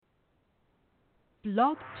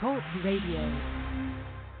Blog Talk Radio.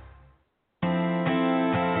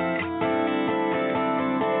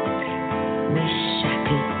 Wish I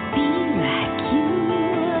could be like you,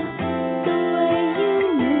 the way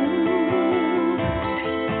you move.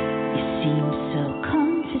 You seem so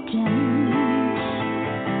confident.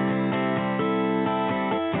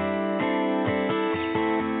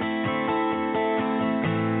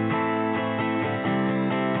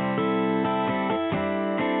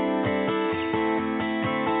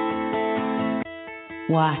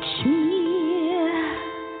 Watch me,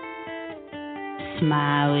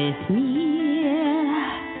 smile with me.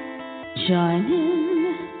 Join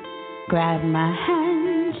in, grab my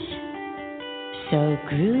hand, so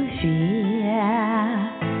groovy.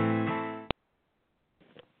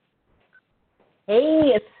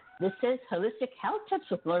 Hey, this is Holistic Health Tips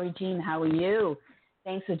with Lori Jean. How are you?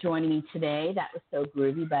 Thanks for joining me today. That was So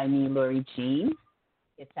Groovy by me, Lori Jean.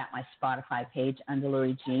 It's at my Spotify page under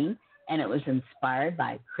Lori Jean, and it was inspired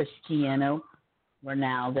by Cristiano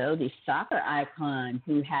Ronaldo, the soccer icon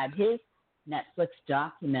who had his Netflix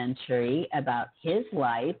documentary about his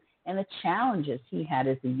life and the challenges he had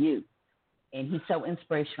as a youth. And he's so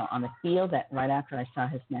inspirational on the field that right after I saw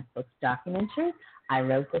his Netflix documentary, I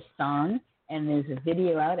wrote the song, and there's a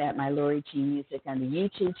video out at my Lori G Music on the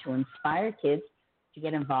YouTube to inspire kids to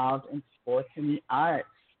get involved in sports and the arts.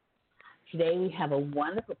 Today we have a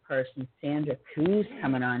wonderful person, Sandra Cooze,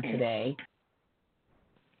 coming on today.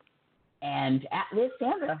 And there's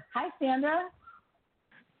Sandra. Hi, Sandra.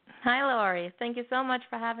 Hi, Lori. Thank you so much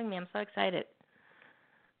for having me. I'm so excited.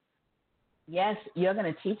 Yes, you're going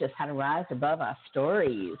to teach us how to rise above our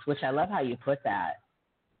stories, which I love how you put that.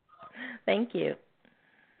 Thank you.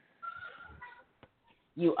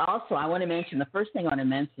 You also, I want to mention, the first thing I want to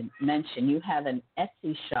mention, you have an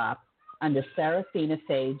Etsy shop under Serafina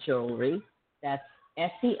Faye Jewelry. That's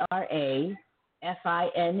SERAFINA,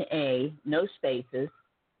 no spaces,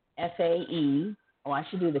 FAE. Oh, I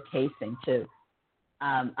should do the casing too.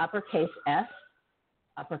 Uppercase S,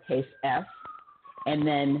 and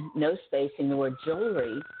then no spacing, the word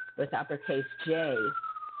jewelry with uppercase J,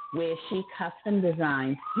 where she custom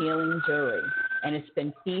designs healing jewelry. And it's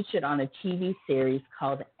been featured on a TV series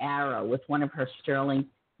called Arrow with one of her sterling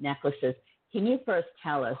necklaces. Can you first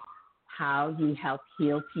tell us how you help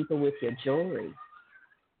heal people with your jewelry?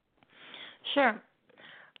 Sure.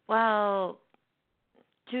 Well,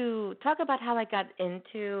 to talk about how I got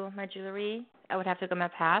into my jewelry, I would have to go my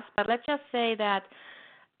past. But let's just say that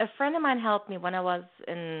a friend of mine helped me when I was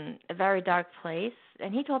in a very dark place,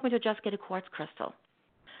 and he told me to just get a quartz crystal.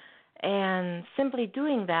 And simply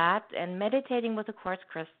doing that and meditating with a quartz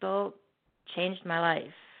crystal changed my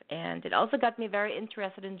life. And it also got me very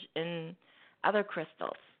interested in other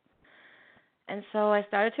crystals. And so I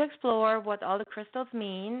started to explore what all the crystals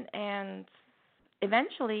mean, and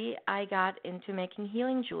eventually I got into making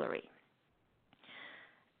healing jewelry.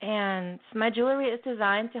 And my jewelry is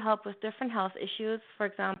designed to help with different health issues, for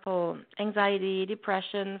example, anxiety,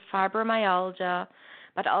 depression, fibromyalgia,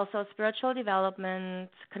 but also spiritual development,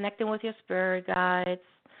 connecting with your spirit guides,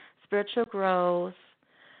 spiritual growth.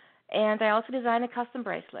 And I also design a custom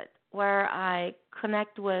bracelet where I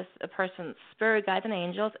connect with a person's spirit guides and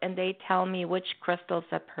angels, and they tell me which crystals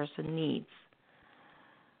that person needs.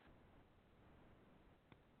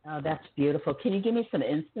 Oh, that's beautiful. Can you give me some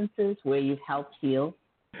instances where you've helped heal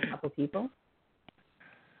a couple people?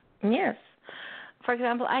 Yes. For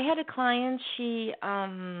example, I had a client, she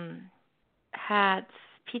had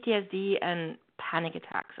PTSD and panic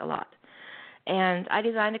attacks a lot. And I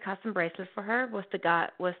designed a custom bracelet for her with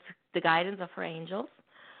the guidance of her angels.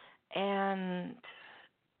 And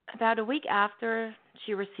about a week after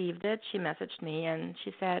she received it, she messaged me and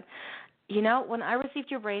she said, you know, when I received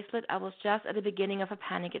your bracelet, I was just at the beginning of a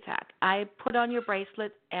panic attack. I put on your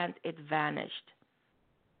bracelet and it vanished.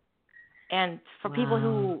 And for people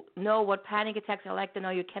who know what panic attacks are like, they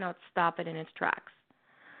know you cannot stop it in its tracks.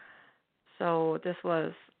 So this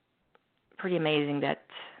was pretty amazing that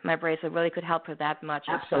my bracelet really could help her that much.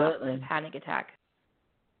 Absolutely. A panic attack.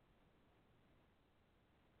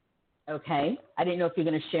 Okay. I didn't know if you're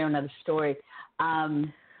going to share another story.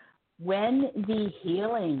 When the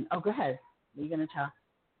healing, go ahead. Are you going to talk?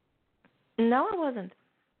 No, I wasn't.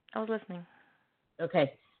 I was listening.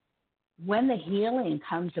 Okay. When the healing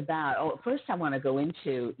comes about, first I want to go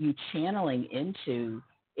into you channeling into,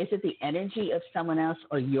 is it the energy of someone else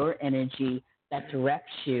or your energy that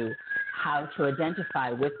directs you how to identify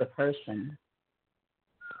with the person?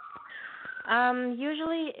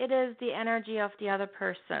 Usually it is the energy of the other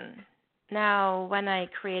person. Now, when I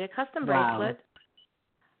create a custom bracelet,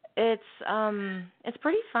 it's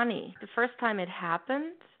pretty funny. The first time it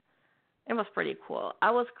happened, It was pretty cool.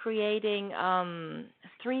 I was creating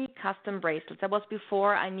 3 custom bracelets. That was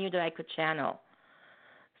before I knew that I could channel.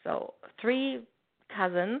 So 3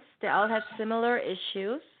 cousins, they all had similar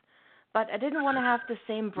issues, but I didn't want to have the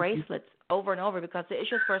same bracelets over and over because the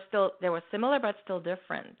issues they were similar but still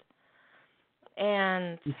different.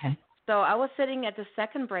 And so I was sitting at the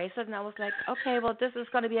second bracelet and I was like, okay, well, this is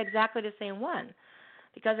going to be exactly the same one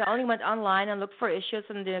because I only went online and looked for issues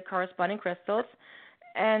in the corresponding crystals.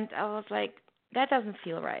 And I was like, that doesn't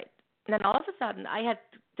feel right. And then all of a sudden, I had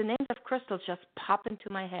the names of crystals just pop into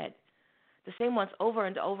my head, the same ones over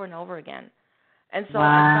and over and over again. And so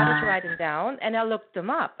I started to write them down, and I looked them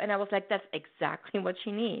up, and I was like, that's exactly what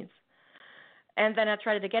she needs. And then I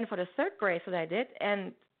tried it again for the third bracelet I did,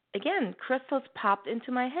 and again, crystals popped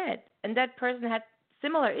into my head. And that person had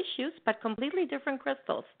similar issues, but completely different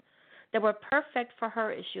crystals that were perfect for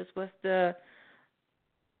her issues with the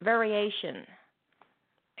variation.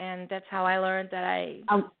 And that's how I learned that I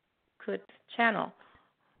could channel.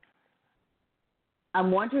 I'm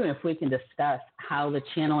wondering if we can discuss how the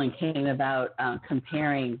channeling came about,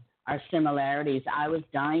 comparing our similarities. I was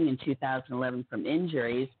dying in 2011 from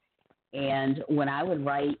injuries, and when I would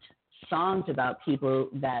write songs about people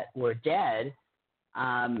that were dead,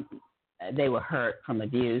 they were hurt from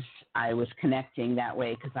abuse. I was connecting that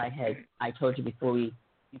way because I told you before you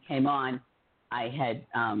came on, I had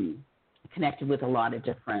connected with a lot of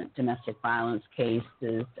different domestic violence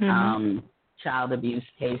cases, child abuse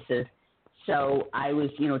cases. So I was,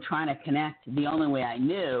 trying to connect the only way I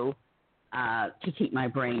knew to keep my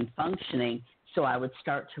brain functioning. So I would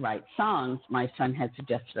start to write songs. My son had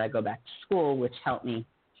suggested I go back to school, which helped me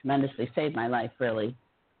tremendously, saved my life, really,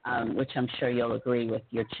 which I'm sure you'll agree with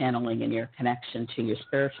your channeling and your connection to your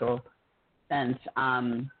spiritual sense.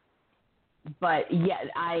 But, yeah,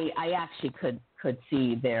 I actually could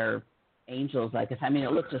see their angels like this. I mean,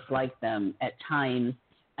 it looked just like them at times.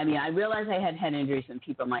 I mean, I realized I had head injuries, and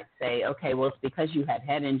people might say, okay, well, it's because you had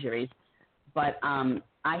head injuries. But I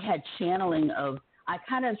had channeling I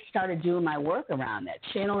kind of started doing my work around that,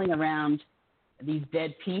 channeling around these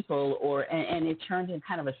dead people, and it turned into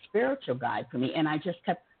kind of a spiritual guide for me, and I just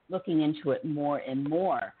kept looking into it more and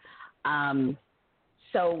more.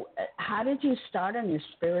 So how did you start on your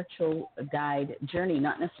spiritual guide journey?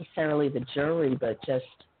 Not necessarily the jewelry, but just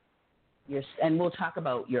and we'll talk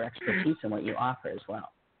about your expertise and what you offer as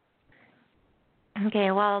well.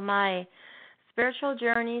 Okay, well, my spiritual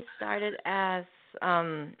journey started as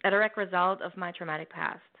a direct result of my traumatic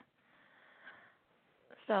past.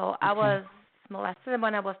 So I was molested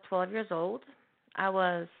when I was 12 years old. I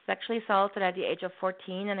was sexually assaulted at the age of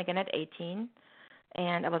 14 and again at 18.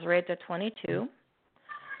 And I was raped at 22.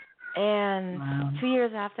 And 2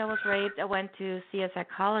 years after I was raped, I went to see a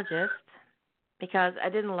psychologist because I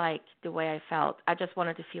didn't like the way I felt. I just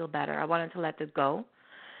wanted to feel better. I wanted to let it go.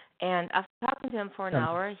 And after talking to him for an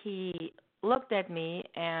hour, he looked at me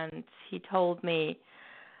and he told me,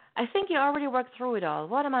 I think you already worked through it all.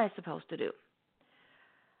 What am I supposed to do?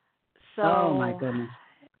 So, oh, my goodness.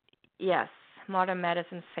 Yes, modern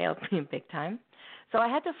medicine failed me big time. So I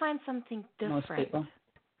had to find something different. Most people.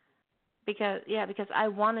 Because I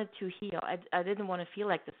wanted to heal. I didn't want to feel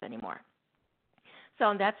like this anymore.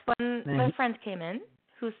 So that's when my friend came in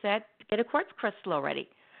who said, get a quartz crystal already.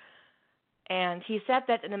 And he said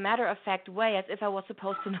that in a matter-of-fact way as if I was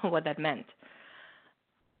supposed to know what that meant.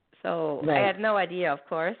 So I had no idea, of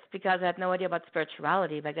course, because I had no idea about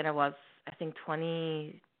spirituality. Back then I was, I think,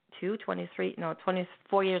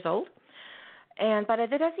 24 years old. But I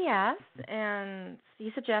did as he asked, and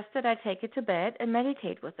he suggested I take it to bed and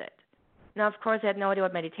meditate with it. Now, of course, I had no idea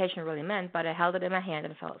what meditation really meant, but I held it in my hand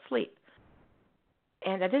and fell asleep.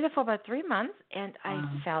 And I did it for about 3 months, and I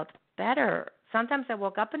felt better. Sometimes I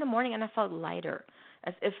woke up in the morning and I felt lighter,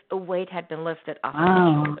 as if a weight had been lifted off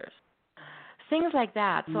my shoulders. Things like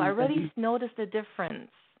that. So I really noticed the difference.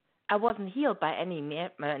 I wasn't healed by any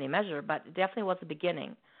measure, but it definitely was the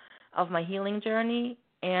beginning of my healing journey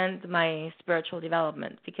and my spiritual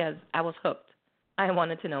development because I was hooked. I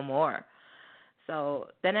wanted to know more. So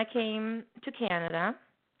then I came to Canada.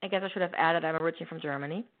 I guess I should have added I'm originally from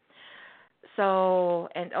Germany. So,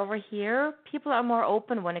 and over here, people are more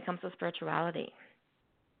open when it comes to spirituality.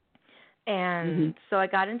 And so I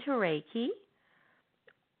got into Reiki.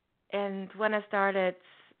 And when I started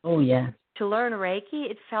to learn Reiki,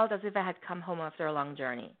 it felt as if I had come home after a long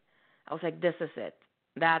journey. I was like, this is it.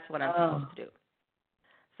 That's what I'm supposed to do.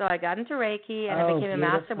 So I got into Reiki, and I became a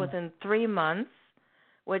master within 3 months,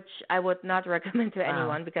 which I would not recommend to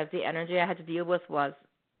anyone because the energy I had to deal with was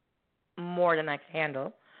more than I could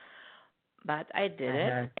handle. But I did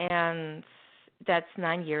it, and that's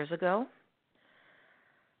 9 years ago.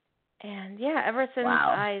 And yeah, ever since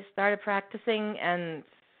Wow. I started practicing and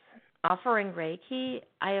offering Reiki,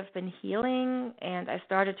 I have been healing, and I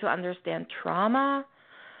started to understand trauma.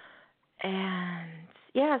 And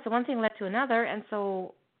yeah, so one thing led to another, and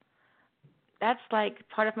so that's like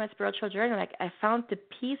part of my spiritual journey. Like I found the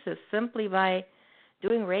pieces simply by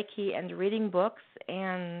doing Reiki and reading books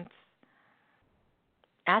and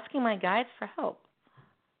asking my guides for help.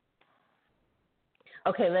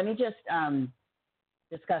 Okay, let me just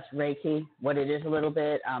discuss Reiki, what it is a little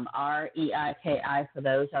bit. R-E-I-K-I, for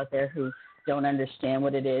those out there who don't understand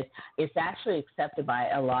what it is. It's actually accepted by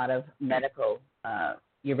a lot of medical,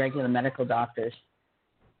 your regular medical doctors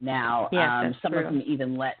now. Yes, that's some true. of them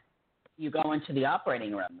even let you go into the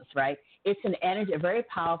operating rooms, right? It's an energy, a very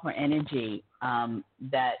powerful energy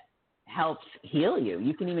that helps heal you.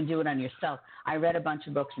 You can even do it on yourself. I read a bunch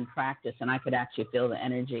of books in practice, and I could actually feel the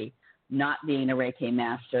energy, not being a Reiki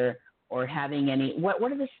master or having any. What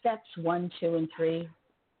are the steps 1, 2, and 3?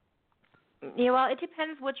 Yeah, well, it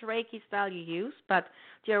depends which Reiki style you use, but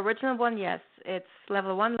the original one, yes, it's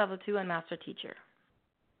level 1, level 2, and master teacher.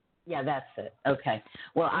 Yeah, that's it. Okay.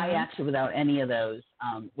 Well, I actually, without any of those,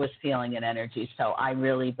 was feeling an energy. So I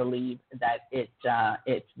really believe that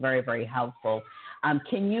it's very, very helpful.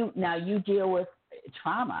 Now you deal with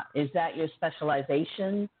trauma. Is that your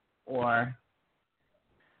specialization or?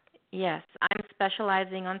 Yes, I'm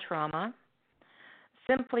specializing on trauma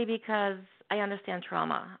simply because I understand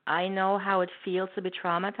trauma. I know how it feels to be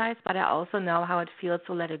traumatized, but I also know how it feels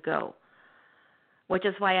to let it go, which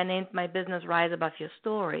is why I named my business Rise Above Your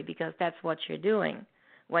Story, because that's what you're doing.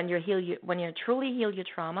 When you truly heal your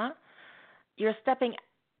trauma, you're stepping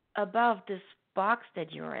above this box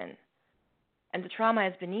that you're in. And the trauma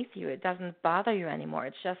is beneath you. It doesn't bother you anymore.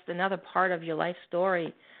 It's just another part of your life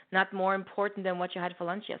story, not more important than what you had for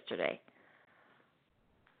lunch yesterday.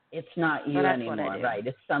 It's not you anymore, right?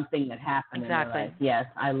 It's something that happened in your life. Yes,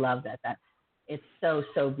 I love that. It's so,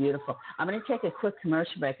 so beautiful. I'm going to take a quick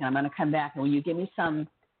commercial break, and I'm going to come back. And will you give me some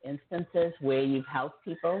instances where you've helped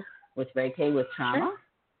people with Reiki, with trauma? Sure.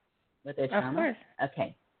 With their trauma? Of course.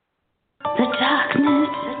 Okay. The darkness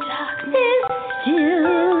is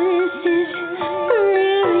still, is it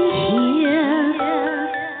really here?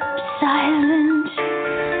 Silent,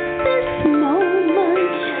 this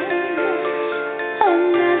moment,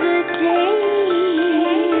 another day.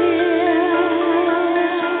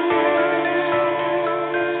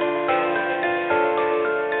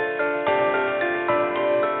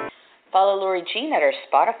 Follow Lori Jean at her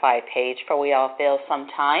Spotify page for We All Fail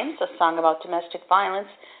Sometimes, a song about domestic violence,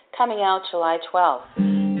 coming out July 12th.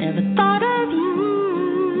 Never thought of you.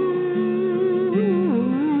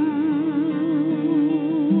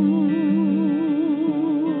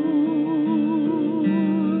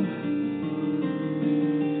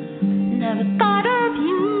 Never thought of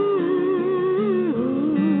you.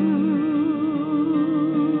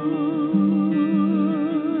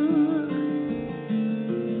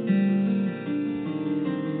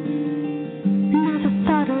 Never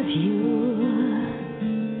thought of you.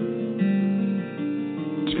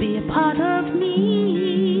 To be a part of me.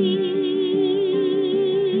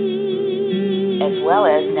 As well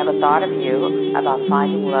as Never Thought of You, about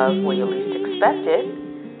finding love where you least expect it,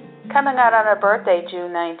 coming out on her birthday,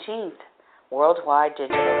 June 19th, worldwide digitally.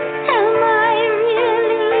 Am I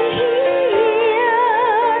really here?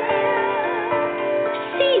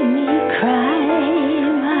 See me cry,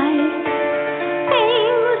 my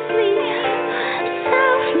aimlessly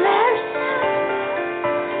selfless.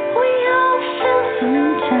 We all feel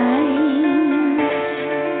sometimes.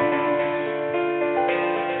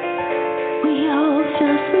 We all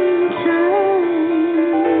feel sometimes.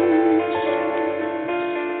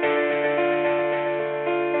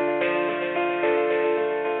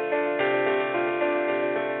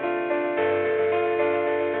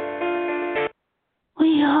 We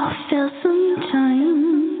all feel sometimes.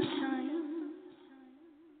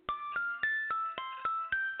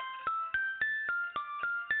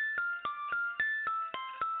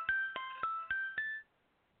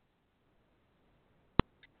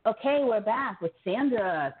 Okay, we're back with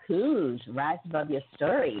Sandra Cooze, Rise Above Your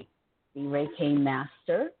Story, the Reiki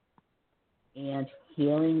Master and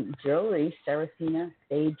Healing Jewelry, Serafina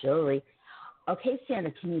Spade Jewelry. Okay,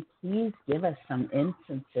 Sandra, can you please give us some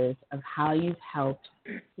instances of how you've helped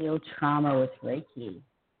heal trauma with Reiki?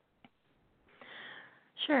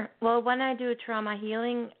 Sure. Well, when I do trauma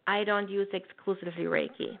healing, I don't use exclusively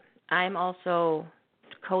Reiki. I'm also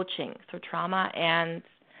coaching through trauma, and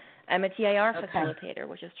I'm a TIR facilitator,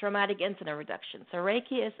 which is traumatic incident reduction. So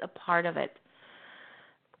Reiki is a part of it.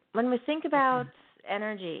 When we think about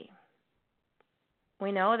energy,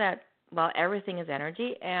 we know that well, everything is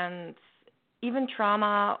energy, and even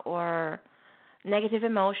trauma or negative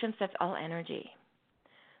emotions, that's all energy.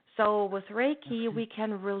 So with Reiki, we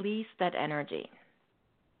can release that energy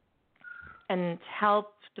and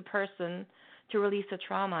help the person to release the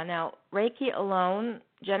trauma. Now, Reiki alone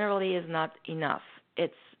generally is not enough.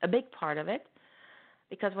 It's a big part of it,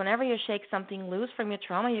 because whenever you shake something loose from your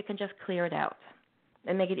trauma, you can just clear it out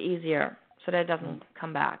and make it easier so that it doesn't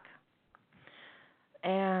come back.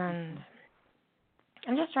 And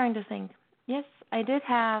I'm just trying to think. Yes, I did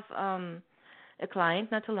have a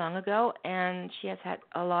client not too long ago, and she has had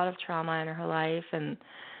a lot of trauma in her life, and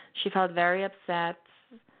she felt very upset,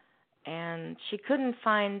 and she couldn't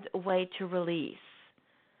find a way to release.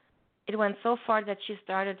 It went so far that she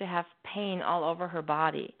started to have pain all over her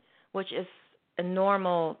body, which is a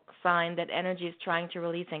normal sign that energy is trying to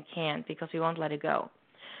release and can't because we won't let it go.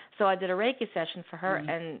 So I did a Reiki session for her,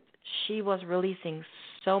 and she was releasing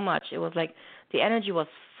so much. It was like the energy was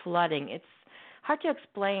flooding. It's hard to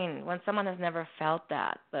explain when someone has never felt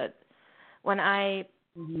that, but when I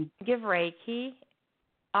give Reiki,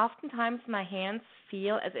 oftentimes my hands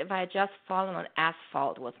feel as if I had just fallen on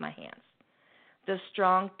asphalt with my hands. The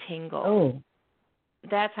strong tingle. Oh.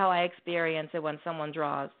 That's how I experience it when someone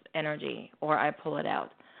draws energy or I pull it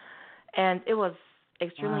out. And it was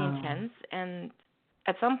extremely intense, and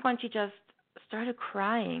at some point she just started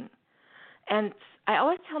crying. And I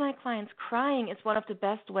always tell my clients, crying is one of the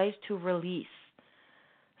best ways to release.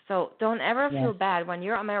 So don't ever feel bad when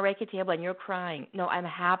you're on my Reiki table and you're crying. No, I'm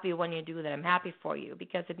happy when you do that. I'm happy for you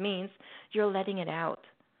because it means you're letting it out.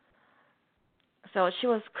 So she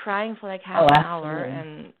was crying for like half an hour,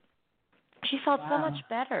 and she felt so much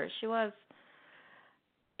better.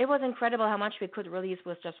 It was incredible how much we could release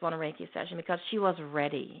with just one Reiki session because she was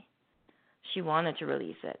ready. She wanted to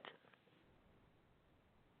release it.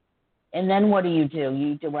 And then what do?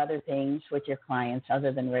 You do other things with your clients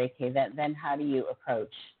other than Reiki. Then how do you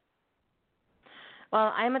approach?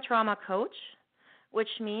 Well, I'm a trauma coach, which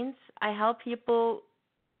means I help people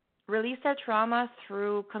release their trauma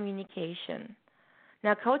through communication.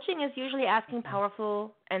 Now, coaching is usually asking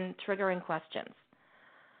powerful and triggering questions.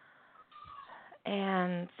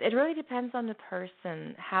 And it really depends on the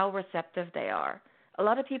person, how receptive they are. A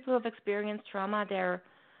lot of people who have experienced trauma, they're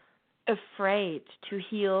afraid to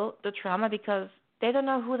heal the trauma because they don't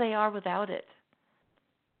know who they are without it.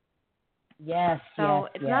 So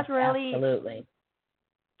it's not really, absolutely.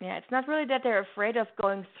 Yeah, it's not really that they're afraid of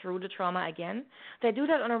going through the trauma again. They do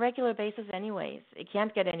that on a regular basis anyways. It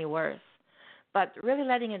can't get any worse. But really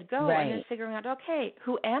letting it go and then figuring out, okay,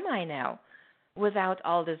 who am I now without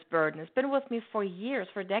all this burden? It's been with me for years,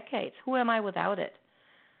 for decades. Who am I without it?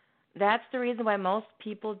 That's the reason why most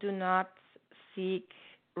people do not seek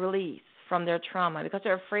release from their trauma, because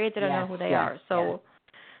they're afraid they don't know who they are. So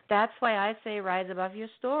that's why I say rise above your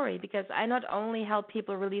story, because I not only help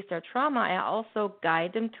people release their trauma, I also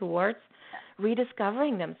guide them towards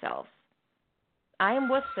rediscovering themselves. I am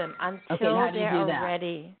with them until they are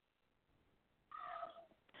ready.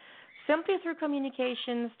 Simply through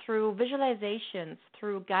communications, through visualizations,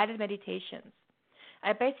 through guided meditations.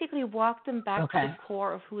 I basically walk them back to the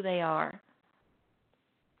core of who they are.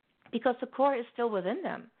 Because the core is still within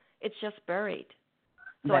them. It's just buried.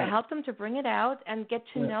 So I help them to bring it out and get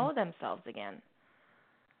to know themselves again.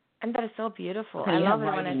 And that is so beautiful. I love it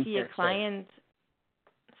when I see a client.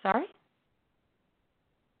 Sorry?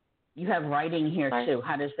 You have writing here too.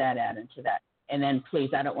 How does that add into that? And then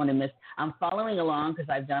please, I don't want to miss. I'm following along because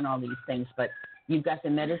I've done all these things, but you've got the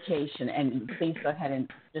meditation, and please go ahead and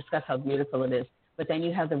discuss how beautiful it is. But then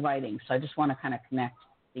you have the writing, so I just want to kind of connect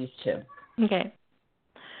these two. Okay.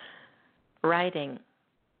 Writing.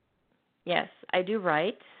 Yes, I do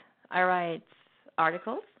write. I write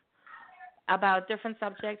articles about different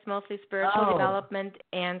subjects, mostly spiritual development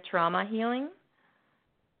and trauma healing.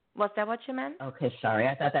 Was that what you meant? Okay, sorry.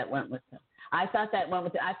 I thought that went with them. I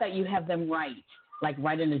thought you have them write, like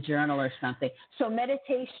write in a journal or something. So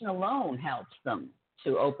meditation alone helps them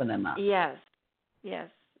to open them up. Yes.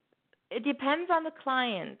 It depends on the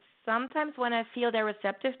client. Sometimes when I feel they're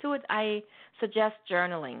receptive to it, I suggest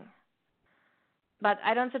journaling. But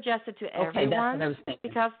I don't suggest it to everyone. Okay, that's what I was thinking.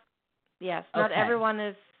 Because, not everyone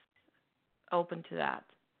is open to that.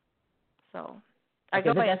 So I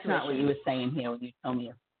go by that's intuition. not what you were saying here when you told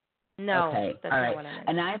me. No, that's all not what I meant.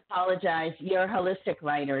 And I apologize. You're a holistic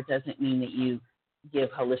writer. It doesn't mean that you give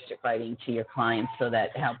holistic writing to your clients so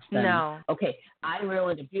that helps them. No. Okay. I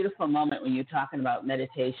ruined a beautiful moment when you're talking about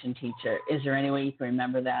meditation teacher. Is there any way you can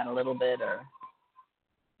remember that a little bit? Or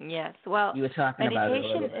Yes. Well, you were talking about it a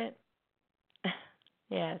little bit.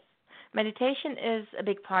 Yes. Meditation is a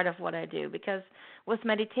big part of what I do because with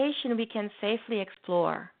meditation, we can safely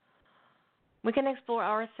explore. We can explore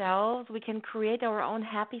ourselves. We can create our own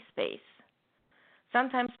happy space.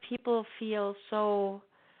 Sometimes people feel so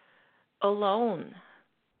alone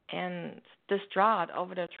and distraught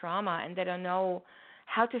over their trauma, and they don't know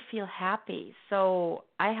how to feel happy. So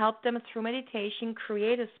I help them through meditation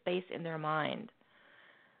create a space in their mind,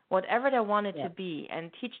 whatever they want it to be,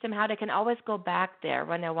 and teach them how they can always go back there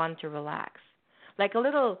when they want to relax, like a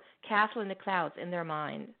little castle in the clouds in their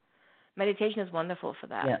mind. Meditation is wonderful for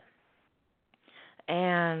that. Yeah.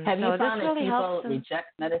 And have so you found this that really people helps them.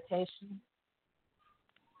 reject meditation?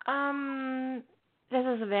 This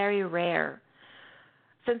is very rare.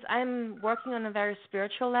 Since I'm working on a very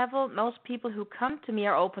spiritual level, most people who come to me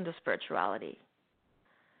are open to spirituality.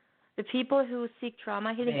 The people who seek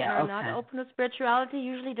trauma healing and are not open to spirituality,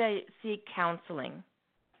 usually they seek counseling.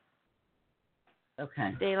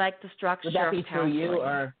 Okay. They like the structure Would that of be counseling. through you,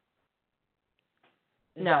 or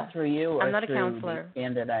is No, that through you, or I'm not a through counselor. the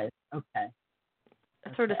standardized? Okay.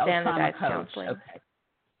 Through the trauma standardized coach. counseling. Okay.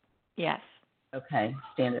 Yes. Okay.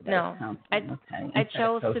 Standardized counseling. I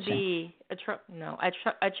chose to be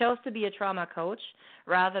I chose to be a trauma coach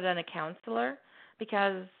rather than a counselor,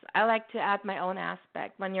 because I like to add my own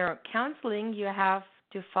aspect. When you're counseling, you have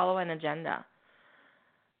to follow an agenda.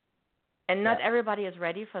 And not everybody is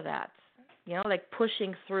ready for that. You know, like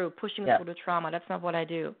pushing through the trauma. That's not what I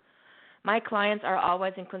do. My clients are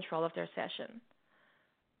always in control of their session.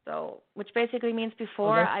 So, which basically means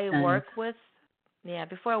before I work with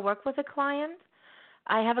a client,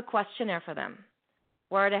 I have a questionnaire for them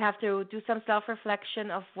where they have to do some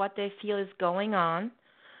self-reflection of what they feel is going on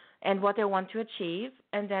and what they want to achieve,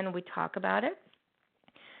 and then we talk about it.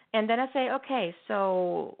 And then I say, okay,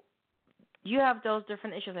 so you have those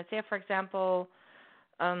different issues. Let's say, for example,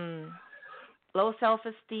 low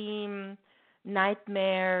self-esteem,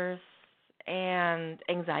 nightmares, and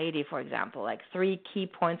anxiety, for example, like 3 key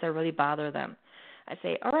points that really bother them. I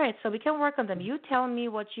say, all right, so we can work on them. You tell me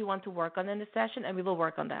what you want to work on in the session, and we will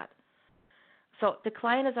work on that. So the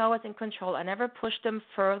client is always in control. I never push them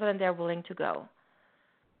further than they're willing to go.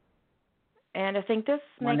 And I think this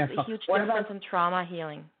makes a huge difference in trauma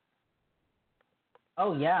healing.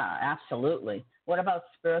 Oh, yeah, absolutely. What about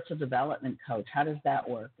spiritual development coach? How does that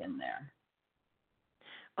work in there?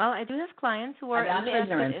 Well, I do have clients who are I'm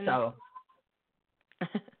ignorant, so.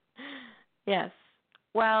 Yes.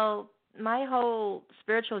 Well, my whole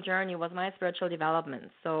spiritual journey was my spiritual development,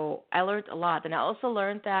 so I learned a lot. And I also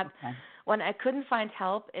learned that when I couldn't find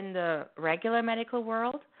help in the regular medical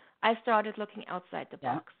world, I started looking outside the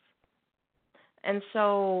box. And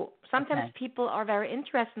so sometimes people are very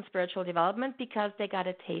interested in spiritual development because they got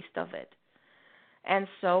a taste of it. And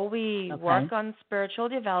so we work on spiritual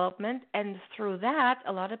development, and through that,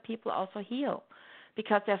 a lot of people also heal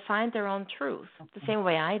because they find their own truth, the same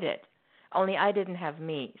way I did. Only I didn't have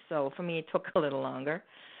me, so for me it took a little longer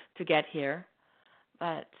to get here.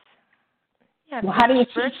 But yeah, well, how do you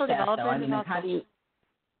teach that, development though? I mean,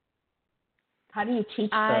 how do you teach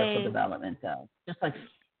spiritual development, though? Just like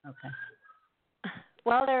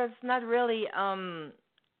Well, there's not really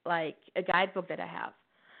like a guidebook that I have.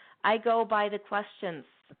 I go by the questions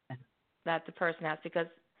that the person has, because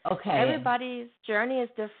everybody's journey is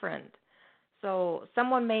different. So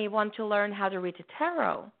someone may want to learn how to read the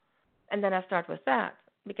tarot, and then I start with that,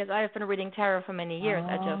 because I have been reading tarot for many years.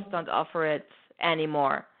 I just don't offer it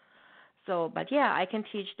anymore. So, but yeah, I can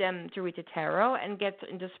teach them to read the tarot and get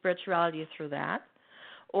into spirituality through that.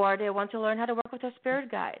 Or they want to learn how to work with their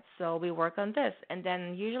spirit guides. So we work on this. And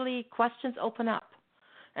then usually questions open up.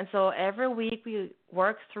 And so every week we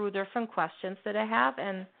work through different questions that I have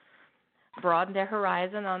and broaden their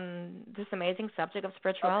horizon on this amazing subject of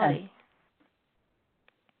spirituality.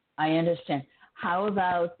 I understand. How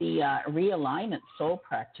about the realignment soul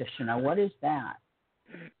practitioner? What is that?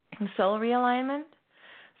 Soul realignment?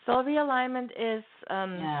 Soul realignment is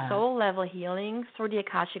soul level healing through the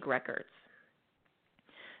Akashic records.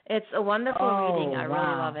 It's a wonderful reading. I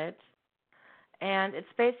really love it. And it's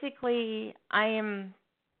basically, I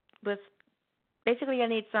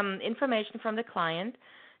need some information from the client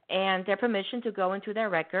and their permission to go into their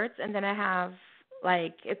records, and then I have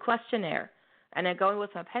like a questionnaire. And I go in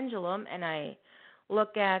with my pendulum and I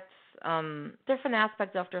look at different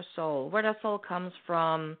aspects of their soul, where their soul comes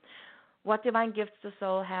from, what divine gifts the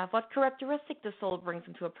soul have, what characteristic the soul brings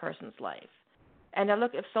into a person's life. And I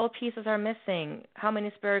look if soul pieces are missing, how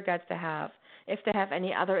many spirit guides they have, if they have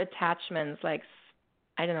any other attachments like,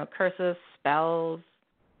 I don't know, curses, spells,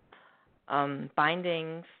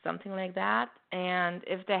 bindings, something like that. And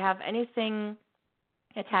if they have anything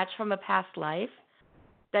attached from a past life,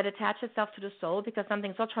 that attaches itself to the soul because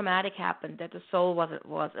something so traumatic happened that the soul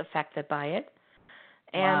was affected by it.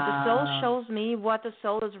 And the soul shows me what the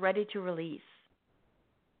soul is ready to release.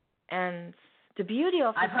 And the beauty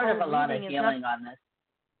of the I've heard of a lot of is healing on this.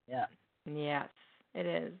 Yeah. Yes, it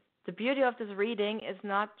is. The beauty of this reading is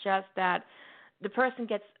not just that the person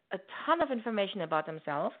gets a ton of information about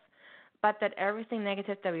themselves, but that everything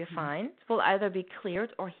negative that we find will either be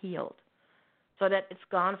cleared or healed, so that it's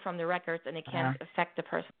gone from the records and it can't affect the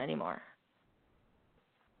person anymore.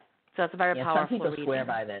 So it's a very powerful some people reading. swear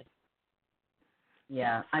by this.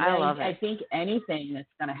 Yeah, I love it. I think anything that's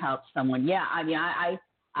going to help someone. Yeah, I mean,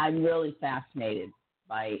 I'm really fascinated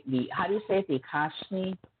by the, how do you say it, the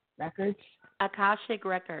Akashic records? Akashic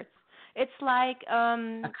records. It's like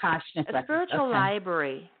Akashic a records. spiritual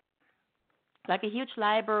library, like a huge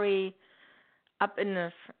library up in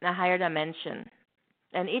a higher dimension.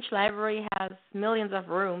 And each library has millions of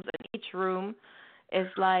rooms, and each room is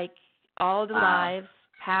like all the lives,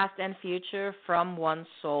 past and future, from one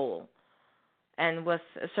soul. And with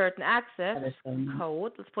a certain access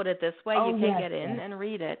code, let's put it this way, you can get in and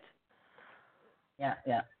read it. Yeah.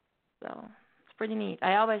 So it's pretty neat.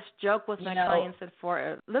 I always joke with my clients that for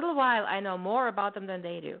a little while I know more about them than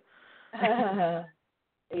they do.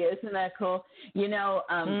 Isn't that cool?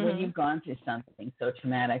 When you've gone through something so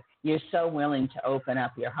traumatic, you're so willing to open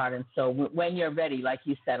up your heart and soul. When you're ready, like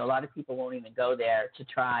you said, a lot of people won't even go there to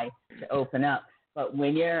try to open up. But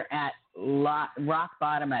when you're at rock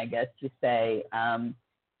bottom, I guess you say,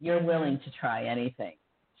 you're willing to try anything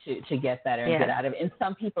to get better and get out of it. And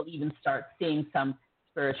some people even start seeing some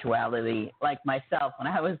spirituality, like myself, when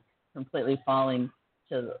I was completely falling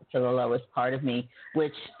to the lowest part of me,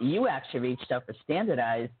 which you actually reached out for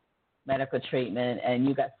standardized medical treatment and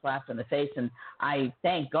you got slapped in the face. And I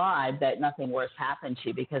thank God that nothing worse happened to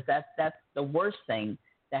you, because that's the worst thing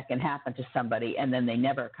that can happen to somebody, and then they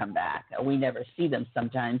never come back. We never see them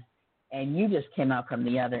sometimes. And you just came out from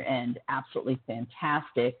the other end absolutely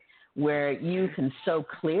fantastic, where you can so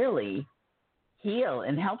clearly heal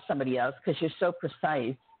and help somebody else because you're so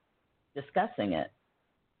precise discussing it.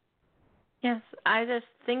 Yes, I just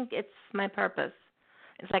think it's my purpose.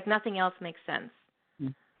 It's like nothing else makes sense.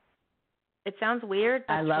 It sounds weird,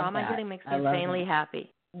 but trauma healing makes me insanely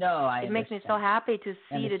happy. No, it makes me so happy to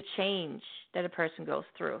see the change that a person goes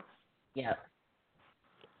through. Yeah.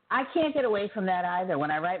 I can't get away from that either.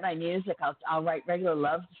 When I write my music, I'll write regular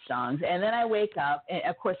love songs, and then I wake up, and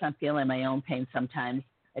of course I'm feeling my own pain sometimes,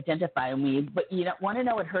 identify me, but you don't want to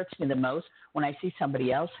know what hurts me the most? When I see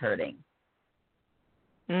somebody else hurting.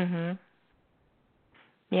 Mhm.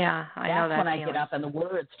 Yeah, I know that. That's when I feeling. get up and the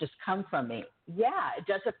words just come from me. Yeah,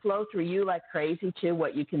 does it flow through you like crazy too,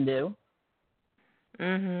 what you can do?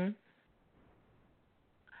 Mhm.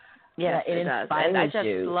 Yes, it does. And I just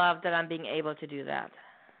love that I'm being able to do that.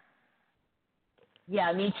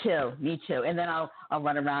 Yeah, me too. And then I'll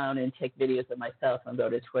run around and take videos of myself and go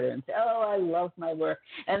to Twitter and say, oh, I love my work.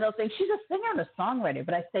 And they'll think, she's a singer and a songwriter.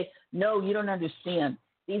 But I say, no, you don't understand.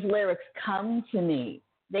 These lyrics come to me.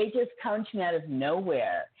 They just come to me out of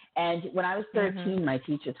nowhere. And when I was 13, my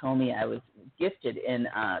teacher told me I was gifted in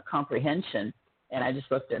comprehension. And I just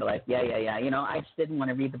looked at it like, yeah. I just didn't want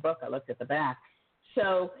to read the book. I looked at the back.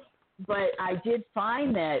 So, but I did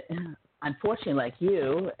find that, unfortunately, like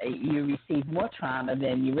you received more trauma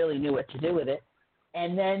than you really knew what to do with it.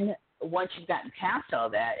 And then once you've gotten past all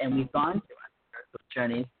that, and we've gone through our spiritual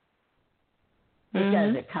journeys,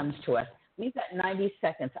 it comes to us. We've got 90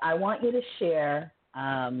 seconds. I want you to share,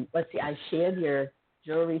 let's see, I shared your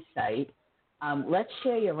jewelry site. Let's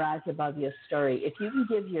share your Rise Above Your story. If you can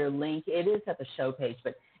give your link, it is at the show page,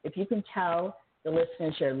 but if you can tell the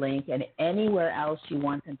listeners your link and anywhere else you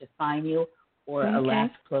want them to find you, or a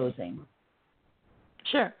last closing.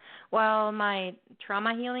 Sure. Well, my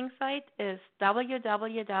trauma healing site is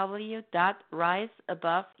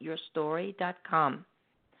www.riseaboveyourstory.com.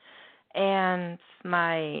 And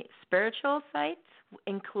my spiritual site,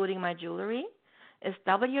 including my jewelry, is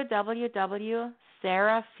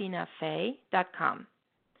www.serafinafaye.com.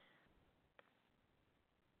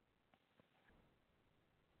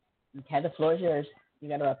 Okay, the floor is yours. You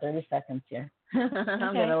got about 30 seconds here.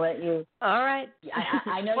 I'm going to let you. All right.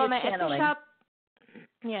 I know well, you're channeling.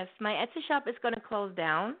 My Etsy shop is going to close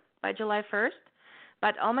down by July 1st,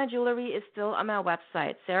 but all my jewelry is still on my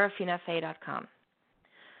website, serafinafaye.com.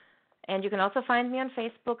 And you can also find me on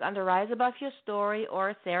Facebook under Rise Above Your Story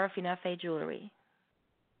or Serafina Faye Jewelry.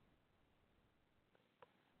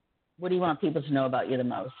 What do you want people to know about you the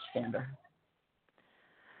most, Sandra?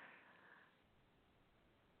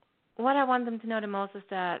 What I want them to know the most is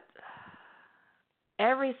that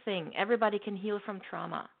everybody can heal from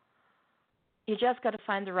trauma. You just got to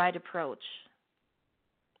find the right approach.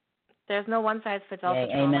 There's no one size fits all Yay,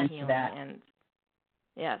 for trauma amen to healing. that. And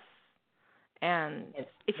yes. And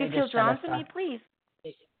if They you feel just drawn shut to us me, up. please,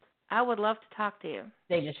 I would love to talk to you.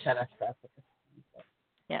 They just shut us up.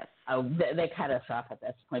 Yes. Oh, they cut us off at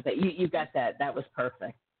this point. But you got that. That was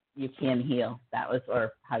perfect. You can heal. That was,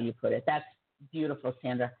 or how you put it. That's beautiful,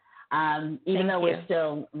 Sandra. Even Thank though you. we're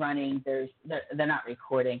still running, they're not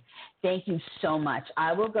recording. Thank you so much.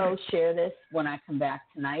 I will go share this when I come back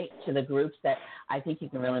tonight to the groups that I think you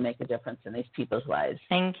can really make a difference in these people's lives.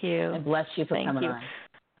 Thank you. And bless you for Thank coming you. on.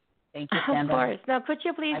 Thank you, Sandra. Of course. Now, could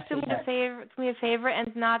you please do me a favor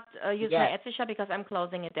and not use my Etsy shop because I'm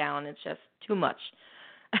closing it down. It's just too much.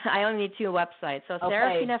 I only need 2 websites. So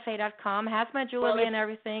SeraphinaFaye.com has my jewelry and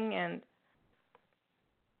everything. And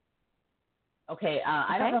okay,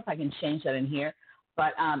 I don't know if I can change that in here,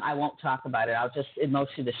 but I won't talk about it. I'll just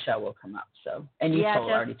mostly the show will come up. So and you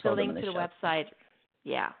already told them the link to the the website.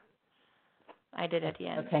 Yeah, I did at the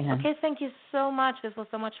end. Okay, hon. Okay, thank you so much. This was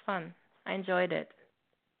so much fun. I enjoyed it.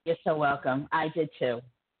 You're so welcome. I did too.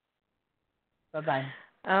 Bye-bye.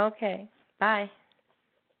 Okay. Bye.